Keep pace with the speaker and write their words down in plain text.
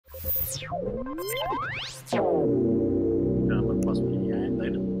Grammar possibly and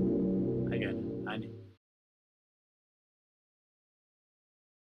then again and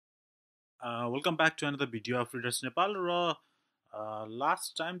welcome back to another video of Readers Nepal र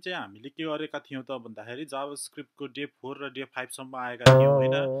last time चाहिँ हामीले के गरेका थियौँ त भन्दाखेरि जावास्क्रिप्टको डे 4 र डे 5 सम्म आएका थियौँ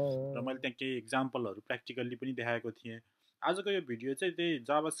हैन र मैले त्यहाँ केही एक्जाम्पलहरू प्र्याक्टिकल्ली पनि देखाएको थिएँ। आजको यो भिडियो चाहिँ त्यही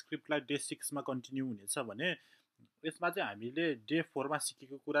जावास्क्रिप्टलाई डे 6 मा कन्टिन्यू हुनेछ भने यसमा चाहिँ हामीले डे 4 मा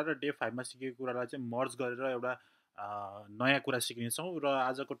सिकेको कुरा र डे 5 मा सिकेको कुरालाई चाहिँ मर्ज गरेर एउटा नयाँ कुरा सिक्नेछौँ र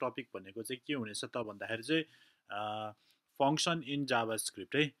आजको टपिक भनेको चाहिँ के हुनेछ त भन्दाखेरि चाहिँ फङ्सन इन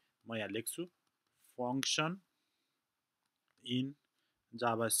जावास्क्रिप्ट है। म यहाँ लेख्छु फङ्सन इन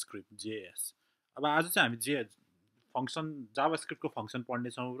जावास्क्रिप्ट जेएस। अब आज चाहिँ हामी फङ्सन जावास्क्रिप्टको फङ्सन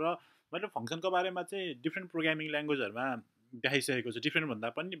पढ्नेछौँ र मैले फङ्सनको बारेमा चाहिँ डिफ्रेन्ट प्रोग्रामिङ ल्याङ्ग्वेजहरूमा देखाइसकेको छु। डिफ्रेन्ट भन्दा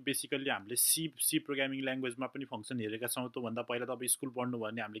पनि बेसिकल्ली हामीले सी प्रोग्रामिङ ल्याङ्ग्वेजमा पनि फङ्सन हेरेका छौँ। त्योभन्दा पहिला तपाईँ स्कुल पढ्नु भयो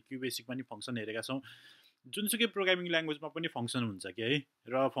भने हामीले क्युबेसिकमा पनि फङ्सन हेरेका छौँ। जुनसुकै प्रोग्रामिङ ल्याङ्ग्वेजमा पनि फङ्सन हुन्छ कि है।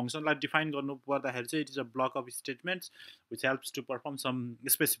 र फङ्सनलाई डिफाइन गर्नु पर्दाखेरि चाहिँ it is a block of statements which helps to perform some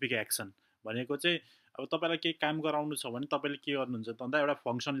specific action. भनेको चाहिँ अब तपाईँलाई केही काम गराउनु छ भने तपाईँले के गर्नुहुन्छ त भन्दा एउटा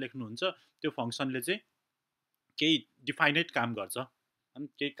फङ्सन लेख्नुहुन्छ। त्यो फङ्सनले चाहिँ केही डिफाइनेड काम गर्छ अनि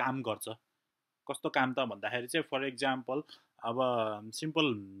केही काम गर्छ। कस्तो काम त भन्दाखेरि चाहिँ फर इक्जाम्पल अब सिम्पल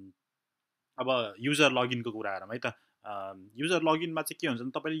अब युजर लगइनको कुरा गरौँ है त। युजर लगइनमा चाहिँ के हुन्छ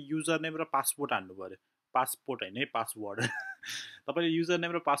भने तपाईँले युजर नेम र पासवर्ड हान्नु पऱ्यो। पासपोर्ट होइन है, पासवर्ड। तपाईँले युजर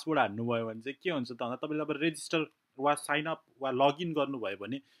नेम र पासवर्ड हान्नुभयो भने चाहिँ के हुन्छ त भन्दा तपाईँले अब रेजिस्टर वा साइन अप वा लगइन गर्नुभयो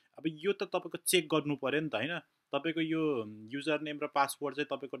भने अब यो त तपाईँको चेक गर्नु पऱ्यो नि त होइन। तपाईँको यो युजर नेम र पासवर्ड चाहिँ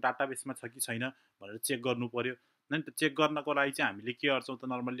तपाईँको डाटाबेसमा छ कि छैन भनेर चेक गर्नु पऱ्यो होइन। त चेक गर्नको लागि चाहिँ हामीले के गर्छौँ त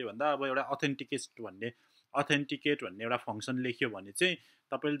नर्मल्ली भन्दा अब एउटा अथेन्टिकेट भन्ने एउटा फङ्सन लेख्यो भने चाहिँ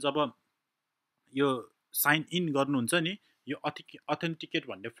तपाईँले जब यो साइन इन गर्नुहुन्छ नि यो अथेन्टिकेट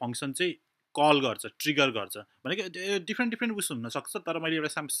भन्ने फङ्सन चाहिँ कल गर्छ, ट्रिगर गर्छ। भनेको डिफ्रेन्ट उस हुनसक्छ तर मैले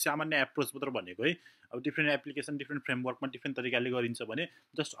एउटा सामान्य एप्रोच मात्र भनेको है। अब डिफ्रेन्ट एप्लिकेसन डिफ्रेन्ट फ्रेमवर्कमा डिफ्रेन्ट तरिकाले गरिन्छ भने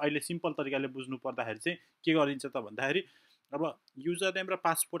जस्ट अहिले सिम्पल तरिकाले बुझ्नु पर्दाखेरि चाहिँ के गरिन्छ त भन्दाखेरि अब युजर नेम र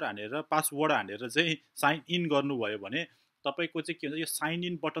पासवर्ड हानेर चाहिँ साइन इन गर्नुभयो भने तपाईँको चाहिँ के हुन्छ यो साइन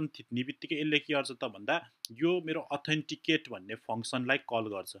इन बटन थिच्ने बित्तिकै यसले के गर्छ त भन्दा यो मेरो अथेन्टिकेट भन्ने फङ्सनलाई कल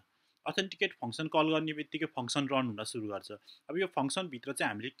गर्छ। अथेन्टिकेट फङ्सन कल गर्ने बित्तिकै फङ्सन रन हुन सुरु गर्छ। अब यो फङ्सनभित्र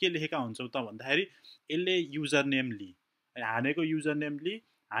चाहिँ हामीले के लेखेका हुन्छौँ त भन्दाखेरि यसले युजर नेम लि हानेको युजर नेम लि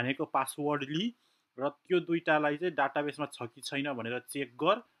हानेको पासवर्ड लि र त्यो दुइटालाई चाहिँ डाटाबेसमा छ कि छैन भनेर चेक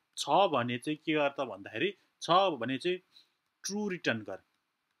गर। छ भने चाहिँ के गर त भन्दाखेरि छ भने चाहिँ ट्रु रिटर्न गर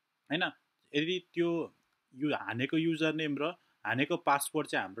होइन। यदि त्यो हानेको युजर नेम र हानेको पासवर्ड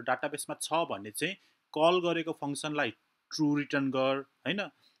चाहिँ हाम्रो डाटाबेसमा छ भने चाहिँ कल गरेको फङ्सनलाई ट्रु रिटर्न गर होइन।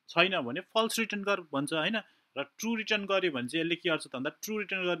 छैन भने फल्स रिटर्न गर भन्छ होइन। र ट्रु रिटर्न गऱ्यो भने चाहिँ यसले के गर्छ त भन्दा ट्रु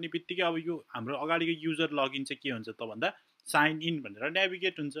रिटर्न गर्ने बित्तिकै अब यो हाम्रो अगाडिको युजर लगइन चाहिँ के हुन्छ त भन्दा साइन इन भनेर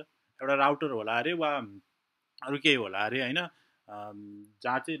नेभिगेट हुन्छ। एउटा राउटर होला अरे वा अरू केही होला अरे होइन,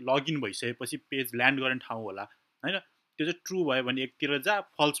 जहाँ चाहिँ लगइन भइसकेपछि पेज ल्यान्ड गर्ने ठाउँ होला होइन। त्यो चाहिँ ट्रु भयो भने एकतिर जा,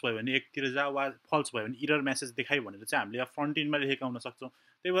 फल्स भयो भने एकतिर जा, वा फल्स भयो भने इरर मेसेज देखायो भनेर चाहिँ हामीले फ्रन्ट इन्डमा लेखेका हुन सक्छौँ।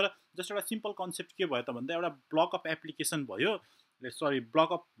 त्यही भएर जस्ट एउटा सिम्पल कन्सेप्ट के भयो त भन्दा एउटा ब्लक अफ एप्लिकेसन भयो,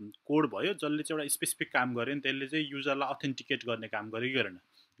 ब्लक अफ कोड भयो जसले चाहिँ एउटा स्पेसिफिक काम गर्यो नि। त्यसले चाहिँ युजरलाई अथेन्टिकेट गर्ने काम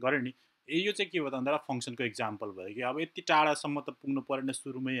गर्यो नि। यो चाहिँ के भयो त भन्दा फङ्सनको इक्जाम्पल भयो कि अब यति टाढासम्म त पुग्नु परेन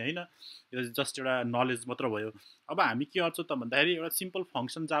सुरुमै होइन। यो जस्ट एउटा नलेज मात्र भयो। अब हामी के गर्छौँ त भन्दाखेरि एउटा सिम्पल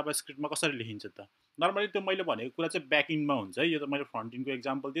फङ्सन जाभास्क्रिप्टमा कसरी लेखिन्छ त। नर्मली त्यो मैले भनेको कुरा चाहिँ ब्याक इन्डमा हुन्छ है। यो त मैले फ्रन्ट इन्डको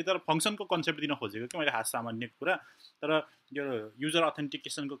इक्जाम्पल दिएँ तर फङ्सनको कन्सेप्ट दिन खोजेको कि मैले खास सामान्य कुरा। तर यो युजर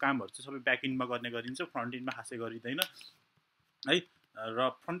अथेन्टिकेसनको कामहरू चाहिँ सबै ब्याक इन्डमा गर्ने गरिन्छ, फ्रन्ट इन्डमा खासै गरिँदैन है। र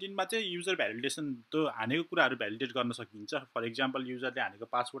फ्रन्ट इन्डमा चाहिँ युजर भ्यालिडेसन त्यो हानेको कुराहरू भ्यालिडेट गर्न सकिन्छ। फर इक्जाम्पल युजरले हानेको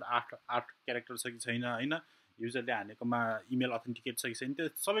पासवर्ड 8 क्यारेक्टर छ कि छैन होइन, युजरले हानेकोमा इमेल अथेन्टिकेट छ कि छैन,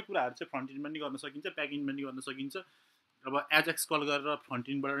 त्यो सबै कुराहरू चाहिँ फ्रन्ट इन्डमा नि गर्न सकिन्छ, ब्याक इन्डमा नि गर्न सकिन्छ। अब एजेक्स कल गरेर फ्रन्ट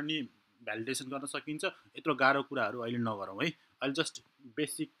इन्डबाट नि भ्यालिडेसन गर्न सकिन्छ। यत्रो गाह्रो कुराहरू अहिले नगरौँ है। अहिले जस्ट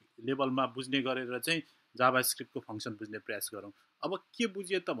बेसिक लेभलमा बुझ्ने गरेर चाहिँ जाभास्क्रिप्टको फङ्सन बुझ्ने प्रयास गरौँ। अब के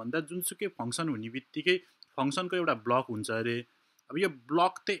बुझियो त भन्दा जुनसुकै फङ्सन हुने बित्तिकै फङ्सनको एउटा ब्लक हुन्छ अरे। अब यो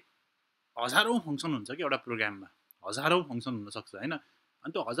ब्लक चाहिँ हजारौँ फङ्सन हुन्छ कि एउटा प्रोग्राममा, हजारौँ फङ्सन हुनसक्छ होइन।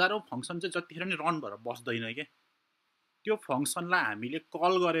 अनि त्यो हजारौँ फङ्सन चाहिँ जतिखेर नि रन भएर बस्दैन क्या। त्यो फङ्सनलाई हामीले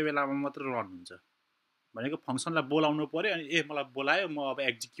कल गरे बेलामा मात्र रन हुन्छ। भनेको फङ्सनलाई बोलाउनु पऱ्यो अनि मलाई बोलायो म अब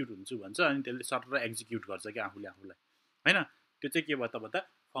एक्जिक्युट हुन्छु भन्छ अनि त्यसले सर एक्जिक्युट गर्छ कि आफूलाई होइन। त्यो चाहिँ के भयो त भन्दा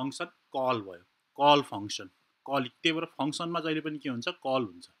फङ्सन कल भयो, कल फङ्सन कल। त्यही भएर फङ्सनमा जहिले पनि के हुन्छ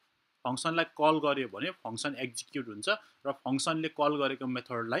कल हुन्छ। फङ्सनलाई कल गर्यो भने फङ्सन एक्जिक्युट हुन्छ र फङ्सनले कल गरेको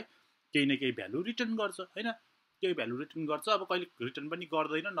मेथडलाई केही न केही भ्यालु रिटर्न गर्छ होइन। केही भ्यालु रिटर्न गर्छ अब कहिले रिटर्न पनि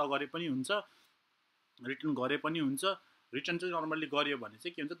गर्दैन नगरे पनि हुन्छ रिटर्न गरे पनि हुन्छ रिटर्न चाहिँ नर्मल्ली गरियो भने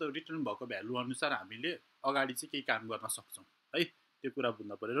चाहिँ के हुन्छ त्यो रिटर्न भएको भ्यालु अनुसार हामीले अगाडि चाहिँ केही काम गर्न सक्छौँ है त्यो कुरा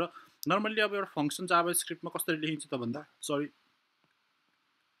बुझ्नु पर्यो र नर्मल्ली अब एउटा फङ्सन जाभास्क्रिप्टमा कसरी लेखिन्छ त भन्दा सरी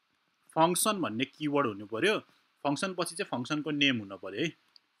फङ्सन भन्ने किवर्ड हुनु पर्यो फङ्सन पछि चाहिँ फङ्सनको नेम हुनु पर्यो है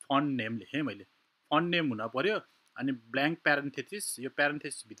फन्ट नेम लेखेँ मैले फन्ट नेम हुनु पर्यो अनि ब्ल्याङ्क प्यारेन्थेसिस यो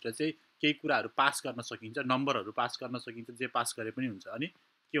प्यारेन्थेसिसभित्र चाहिँ केही कुराहरू पास गर्न सकिन्छ नम्बरहरू पास गर्न सकिन्छ जे पास गरे पनि हुन्छ अनि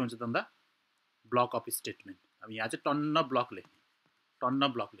के हुन्छ त भन्दा ब्लक अफ स्टेटमेन्ट अब यहाँ चाहिँ टन्न ब्लक लेख्ने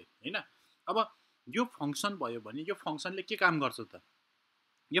होइन अब यो फङ्सन भयो भने यो फङ्सनले के काम गर्छ त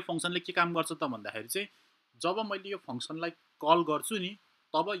यो फङ्सनले के काम गर्छ त भन्दाखेरि चाहिँ जब मैले यो फङ्सनलाई कल गर्छु नि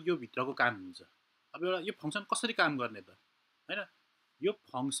तब यो भित्रको काम हुन्छ अब एउटा यो फङ्सन कसरी काम गर्ने त होइन यो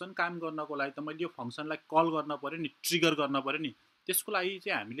फङ्सन काम गर्नको लागि त मैले यो फङ्सनलाई कल गर्न पऱ्यो नि ट्रिगर गर्न पऱ्यो नि त्यसको लागि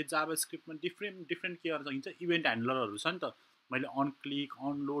चाहिँ हामीले जाभास्क्रिप्टमा डिफ्रेन्ट के गर्न सकिन्छ इभेन्ट ह्यान्डलरहरू छ नि त मैले अन क्लिक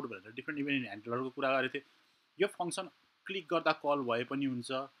अन लोड भनेर डिफ्रेन्ट इभेन्ट ह्यान्डलरको कुरा गरेको थिएँ यो फङ्सन क्लिक गर्दा कल भए पनि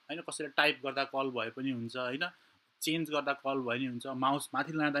हुन्छ होइन कसैले टाइप गर्दा कल भए पनि हुन्छ होइन चेन्ज गर्दा कल भए पनि हुन्छ माउस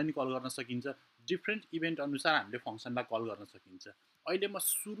माथि लाँदा पनि कल गर्न सकिन्छ डिफ्रेन्ट इभेन्ट अनुसार हामीले फङ्सनलाई कल गर्न सकिन्छ अहिले म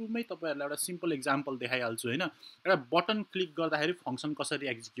सुरुमै तपाईँहरूलाई एउटा सिम्पल इक्जाम्पल देखाइहाल्छु होइन एउटा बटन क्लिक गर्दाखेरि फङ्सन कसरी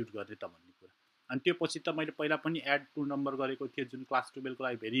एक्जिक्युट गर्ने त भन्ने कुरा अनि त्यो पछि त मैले पहिला पनि एड टु नम्बर गरेको थिएँ जुन क्लास 12को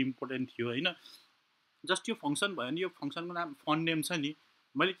लागि भेरी इम्पोर्टेन्ट थियो होइन जस्ट यो फङ्सन भयो भने यो फङ्सनको नाम फन्ट नेम छ नि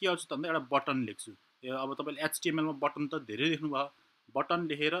मैले के गर्छु त भन्दा एउटा बटन लेख्छु अब तपाईँले HTML मा बटन त धेरै लेख्नुभयो बटन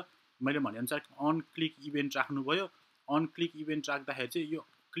लेखेर मैले भनेअनुसार अन क्लिक इभेन्ट राख्नुभयो अन क्लिक इभेन्ट राख्दाखेरि चाहिँ यो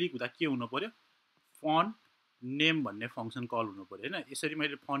क्लिक हुँदा के हुनु पऱ्यो फन्ट नेम भन्ने फङ्सन कल हुनु पऱ्यो होइन यसरी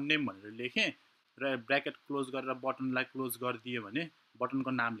मैले फन्ट नेम भनेर लेखेँ र ब्र्याकेट क्लोज गरेर बटनलाई क्लोज गरिदियो भने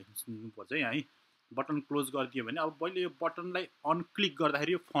बटनको नाम लेख्नुपर्छ है बटन क्लोज गरिदियो भने अब मैले यो बटनलाई अन क्लिक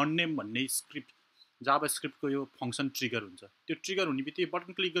गर्दाखेरि यो फन्ट नेम भन्ने स्क्रिप्ट जाभास्क्रिप्टको यो फङ्सन ट्रिगर हुन्छ त्यो ट्रिगर हुने बित्तिकै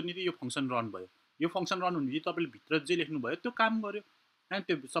बटन क्लिक गर्ने बित्तिकै यो फङ्सन रन भयो यो फङ्सन रन हुने बित्तिकै तपाईँले भित्र जे लेख्नुभयो त्यो काम गर्यो होइन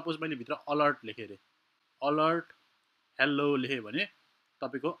त्यो सपोज मैले भित्र अलर्ट लेखेँ अरे अलर्ट हेलो लेखेँ भने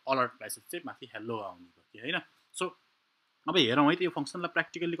तपाईँको अलर्ट म्यासेज चाहिँ माथि हेलो आउने भयो कि होइन सो अब हेरौँ है त यो फङ्सनलाई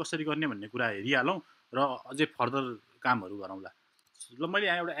प्र्याक्टिकल्ली कसरी गर्ने भन्ने कुरा हेरिहालौँ र अझै फर्दर कामहरू गरौँला ल मैले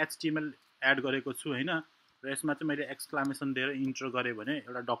यहाँ एउटा HTML एड गरेको छु होइन र यसमा चाहिँ मैले एक्सक्लामेसन दिएर इन्ट्रो गरेँ भने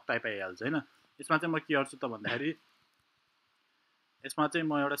एउटा डक टाइप आइहाल्छ होइन यसमा चाहिँ म के गर्छु त भन्दाखेरि यसमा चाहिँ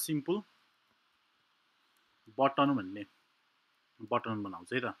म एउटा सिम्पल बटन भन्ने बटन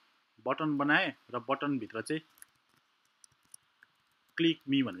बनाउँछु है त बटन बनाएँ र बटनभित्र चाहिँ क्लिक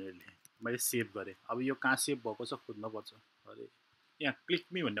मी भनेर लेखेँ मैले सेभ गरेँ अब यो कहाँ सेभ भएको छ खोज्नुपर्छ अरे यहाँ क्लिक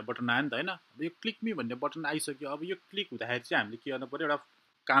मी भन्ने बटन आयो नि त होइन अब यो क्लिक मी भन्ने बटन आइसक्यो अब यो क्लिक हुँदाखेरि चाहिँ हामीले के गर्नु पऱ्यो एउटा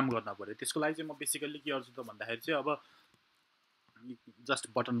काम गर्न पऱ्यो त्यसको लागि चाहिँ म बेसिकल्ली के गर्छु त भन्दाखेरि चाहिँ अब जस्ट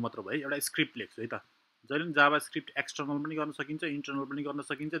बटन मात्र भयो एउटा स्क्रिप्ट लेख्छु है त जहिले पनि जाभास्क्रिप्ट एक्सटर्नल पनि गर्न सकिन्छ इन्टर्नल पनि गर्न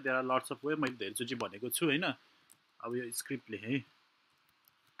सकिन्छ there are lots of way मैले धेरैचोटि भनेको छु होइन अब यो स्क्रिप्ट लेखेँ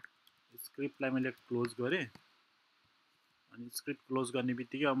स्क्रिप्टलाई मैले क्लोज गरेँ अनि स्क्रिप्ट क्लोज गर्ने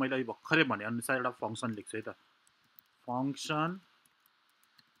बित्तिकै अब मैले भर्खरै भनेअनुसार एउटा फङ्सन लेख्छु है त फङ्सन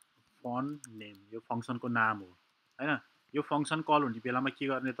फन्ट नेम यो फङ्सनको नाम हो होइन यो फङ्सन कल हुने बेलामा के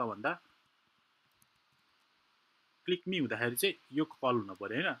गर्ने त भन्दा क्लिक मी हुँदाखेरि चाहिँ यो कल हुनु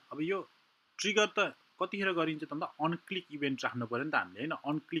पऱ्यो होइन अब यो ट्रिगर त कतिखेर गरिन्छ त भन्दा अन क्लिक इभेन्ट राख्नु पऱ्यो नि त हामीले होइन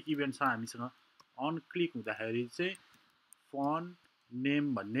अन क्लिक इभेन्ट छ हामीसँग अन क्लिक हुँदाखेरि चाहिँ फन्ट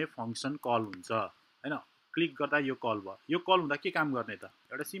नेम भन्ने फङ्सन कल हुन्छ होइन क्लिक गर्दा यो कल भयो यो कल हुँदा के काम गर्ने त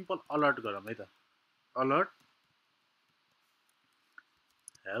एउटा सिम्पल अलर्ट गरौँ है त अलर्ट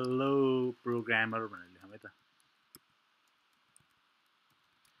हेलो प्रोग्रामर भनेर लेखौँ है त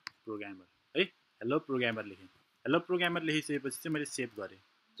प्रोग्रामर है हेलो प्रोग्रामर लेखेँ हेलो प्रोग्रामर लेखिसकेपछि चाहिँ मैले सेभ गरेँ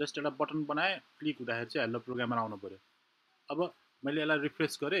जस्ट एउटा बटन बनाएँ क्लिक हुँदाखेरि चाहिँ हेलो प्रोग्रामर आउनु पऱ्यो अब मैले यसलाई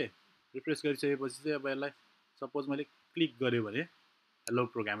रिफ्रेस गरेँ रिफ्रेस गरिसकेपछि चाहिँ अब यसलाई सपोज मैले क्लिक गरेँ भने हेलो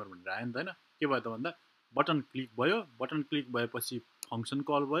प्रोग्रामर भनेर आयो नि त होइन के भयो त भन्दा बटन क्लिक भयो बटन क्लिक भएपछि फङ्सन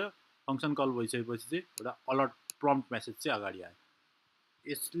कल भयो फङ्सन कल भइसकेपछि चाहिँ एउटा अलर्ट प्रम्प्ट म्यासेज चाहिँ अगाडि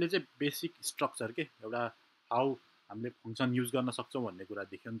आयो यसले चाहिँ बेसिक स्ट्रक्चर के एउटा हाउ हामीले फङ्सन युज गर्न सक्छौँ भन्ने कुरा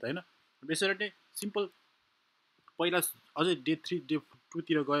देख्यो नि त होइन त्यसरी नै सिम्पल पहिला अझै डे 3 डे 2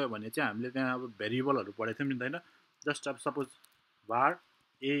 तिर गयो भने चाहिँ हामीले त्यहाँ अब भेरिएबलहरू पढेको थियौँ नि त होइन जस्ट अब suppose var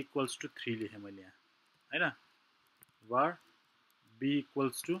a equals to 3 लेखेँ मैले यहाँ होइन var b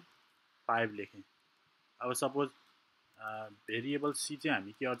इक्वल्स टु 5 लेखेँ अब सपोज भेरिएबल सी चाहिँ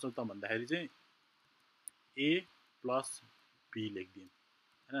हामी के गर्छौँ त भन्दाखेरि चाहिँ a प्लस b लेखिदियौँ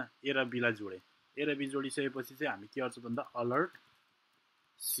होइन a र b लाई जोडेँ a र b जोडिसकेपछि चाहिँ हामी के गर्छौँ भन्दा अलर्ट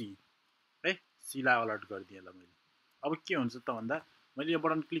सी है सी लाई अलर्ट गरिदिएँ ल मैले अब के हुन्छ त भन्दा मैले यो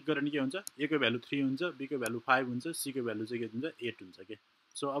बटन क्लिक गरेर के हुन्छ A को भ्यालु 3 हुन्छ, B को भ्यालु 5 हुन्छ, C को भ्यालु चाहिँ के हुन्छ 8 हुन्छ के।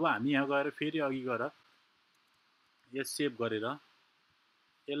 सो अब हामी यहाँ गएर फेरि अघि गएर यो सेभ गरेर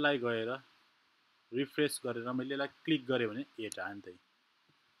यसलाई गएर रिफ्रेश गरेर मैले यसलाई क्लिक गरेँ भने 8 आयो नि त।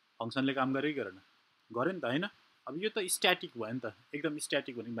 फंक्सनले काम गर्यो कि गरेन? गर्यो नि त हैन। अब यो त स्ट्याटिक भयो नि त, एकदम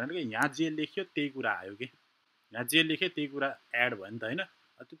स्ट्याटिक भनेको यहाँ जे लेख्यो त्यही कुरा आयो के। यहाँ जे लेख्यो त्यही कुरा एड भयो नि त हैन।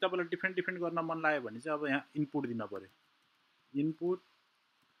 त्यो तपाईलाई डिफरेन्ट डिफरेन्ट गर्न मन लाग्यो भने चाहिँ अब यहाँ इनपुट दिन पर्यो। Input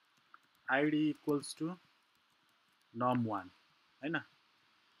id equals to num1 हैन।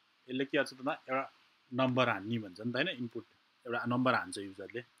 यसले के गर्छ त एउटा नम्बर हान्ने भन्छ नि त हैन। इनपुट एउटा नम्बर हान्छ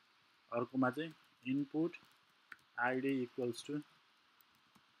युजरले। अर्कोमा चाहिँ input id equals to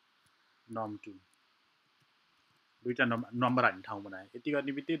num2 दुईटा नम्बर हान्ने ठाउँ बनाए। यति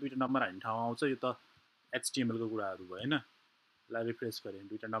गर्ने बित्तिकै दुईटा नम्बर हान्ने ठाउँ आउँछ। यो त HTML को कुराहरु भयो हैन। यसलाई रिफ्रेश गरेँ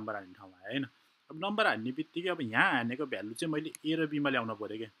दुईटा नम्बर हान्ने ठाउँ आयो हैन। अब नम्बर हान्ने बित्तिकै अब यहाँ हानेको भ्यालु चाहिँ मैले A र B मा ल्याउन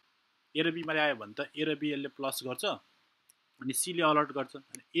पर्यो के। A र B मा ल्यायो भने त A र B यसले प्लस गर्छ अनि C ले अलर्ट गर्छ।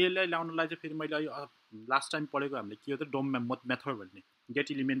 अनि A लाई ल्याउनलाई चाहिँ फेरि मैले लास्ट टाइम पढेको हामीले के हो त डोम मेथड भन्ने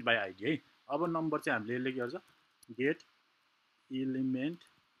गेट एलिमेन्ट बाइ आइडी है। अब नम्बर चाहिँ हामीले यसले के गर्छ गेट एलिमेन्ट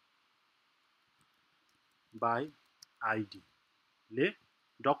बाइ आइडी ले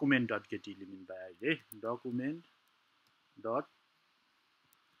document dot get element by ID है। Document dot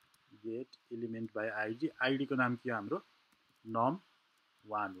get element by ID. ID को नाम के हो हाम्रो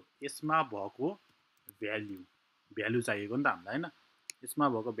num1 हो। यसमा भएको भ्यालु चाहिएको नि त हामीलाई हैन। यसमा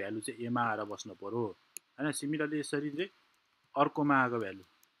भएको भ्यालु चाहिँ A मा आएर बस्नु पर्यो हैन। सिमिलरली यसरी चाहिँ अर्कोमा आएको भ्यालु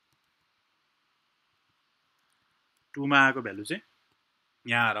 2 मा आएको भ्यालु चाहिँ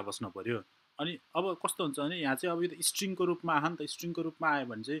यहाँ आएर बस्नु पर्यो। अनि अब कस्तो हुन्छ भने यहाँ चाहिँ अब यो स्ट्रिङ को रूपमा आयो नि त। स्ट्रिङ को रूपमा आयो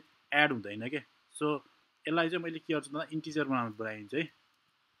भने चाहिँ एड हुँदैन के। सो यसलाई चाहिँ मैले के गर्छु त इन्टिजर बनाइदिन्छु है।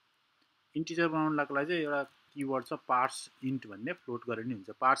 इन्टिजर बनाउनको लागि चाहिँ एउटा किवर्ड छ पार्स इन्ट भन्ने, फ्लोट गरे नि हुन्छ।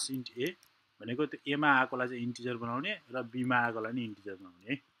 पार्स इन्ट A भनेको त्यो A मा आएकोलाई चाहिँ इन्टिजर बनाउने र B मा आएकोलाई नि इन्टिजर बनाउने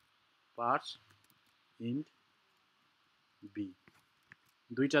है। पार्स इन्ट B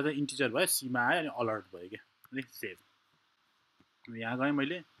दुईटा चाहिँ इन्टिजर भयो, C मा आयो अनि अलर्ट भयो के। अनि सेभ। यहाँ गएँ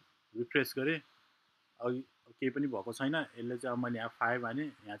मैले रिफ्रेश गरेँ अघि केही पनि भएको छैन। यसले चाहिँ अब मैले यहाँ 5 हाने,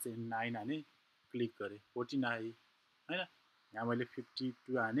 यहाँ चाहिँ 9 हाने, क्लिक गरेँ 14 आयो हैन। यहाँ मैले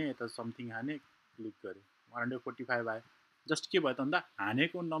 52 हाने, यता समथिङ हाने, क्लिक गरेँ 145 आयो। जस्ट के भयो त भन्दा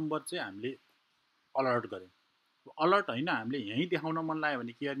हानेको नम्बर चाहिँ हामीले अलर्ट गर्यौं। अलर्ट हैन हामीले यही देखाउन मन लाग्यो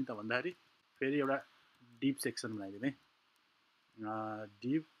भने के गर्ने त भन्दाखेरि फेरि एउटा डिभ सेक्सन बनाइदिउँ है।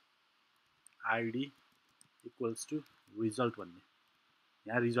 Div ID equals to result भन्ने,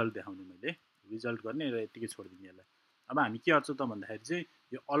 यहाँ रिजल्ट देखाउने मैले रिजल्ट गर्ने र यतिकै छोडिदिने यसलाई। अब हामी के गर्छौं त भन्दाखेरि चाहिँ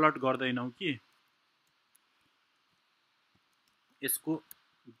यो अलर्ट गर्दैनौं कि यसको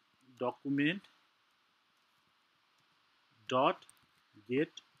document dot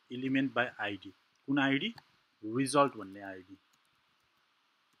get element by ID. कुन आइडी? रिजल्ट भन्ने आइडी।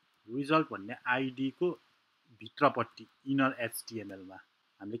 रिजल्ट भन्ने आइडी को भित्रपट्टि इनर HTML मा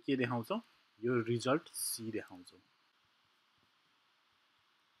हामीले के देखाउँछौं यो रिजल्ट C देखाउँछौं।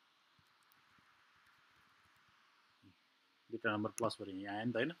 दुईटा नम्बर प्लस गरे यहाँ आयो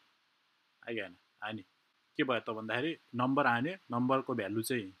नि त हैन। आयो हैन? आयो नि। के भयो त भन्दाखेरि नम्बर हाने, नम्बरको भ्यालु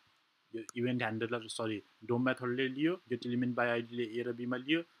चाहिँ यो event ह्यान्डलर sorry dome मेथडले Leo, get element by ID ले A र B मा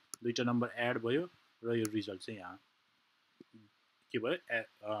लियो, दुईटा नम्बर एड भयो र यो रिजल्ट चाहिँ यहाँ के भयो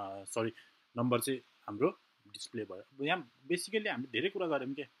सरी नम्बर चाहिँ हाम्रो डिस्प्ले भयो। यहाँ बेसिकली हामीले धेरै कुरा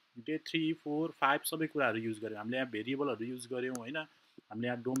गर्यौं के। डे 3 4 5 सबै कुराहरु युज गर्यौं। हामीले यहाँ भेरिएबलहरु युज गर्यौं हैन। हामीले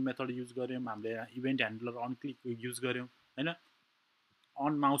यहाँ डोम मेथड युज गर्यौं, हामीले यहाँ इभेन्ट ह्यान्डलर अन क्लिक युज गर्यौं हैन।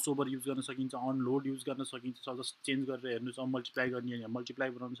 अन माउस ओभर युज गर्न सकिन्छ, अन लोड युज गर्न सकिन्छ, जस्ट चेन्ज गरेर हेर्नुस्, मल्टिप्लाई गर्ने यहाँ मल्टिप्लाई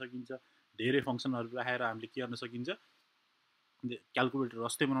बनाउन सकिन्छ। धेरै फंक्सनहरु राखेर हामीले के गर्न सकिन्छ क्याल्कुलेटर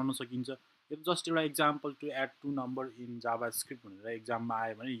रस्ते बनाउन सकिन्छ। यो जस्ट एउटा example to add to number in JavaScript भनेर एक्जाममा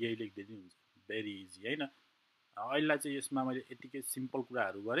आयो भने यही लेख्दिनु हुन्छ। भेरी इजी हैन। अहिले चाहिँ यसमा मैले यतिकै सिम्पल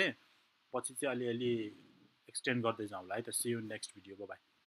कुराहरु गरे, पछि चाहिँ अलिअलि एक्सटेन्ड गर्दै जाउँला है त। C you next video. Bye bye.